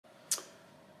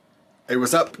Hey,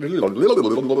 what's up?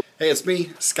 Hey, it's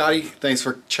me, Scotty. Thanks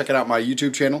for checking out my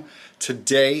YouTube channel.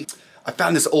 Today, I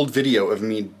found this old video of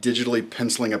me digitally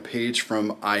penciling a page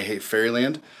from I Hate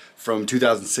Fairyland from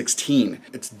 2016.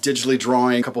 It's digitally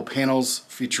drawing a couple panels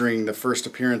featuring the first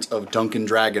appearance of Duncan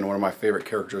Dragon, one of my favorite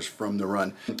characters from the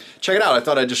run. Check it out. I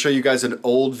thought I'd just show you guys an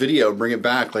old video, bring it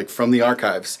back like from the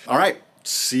archives. All right,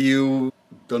 see you.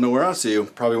 Don't know where I'll see you.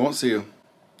 Probably won't see you.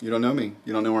 You don't know me.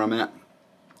 You don't know where I'm at.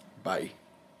 Bye.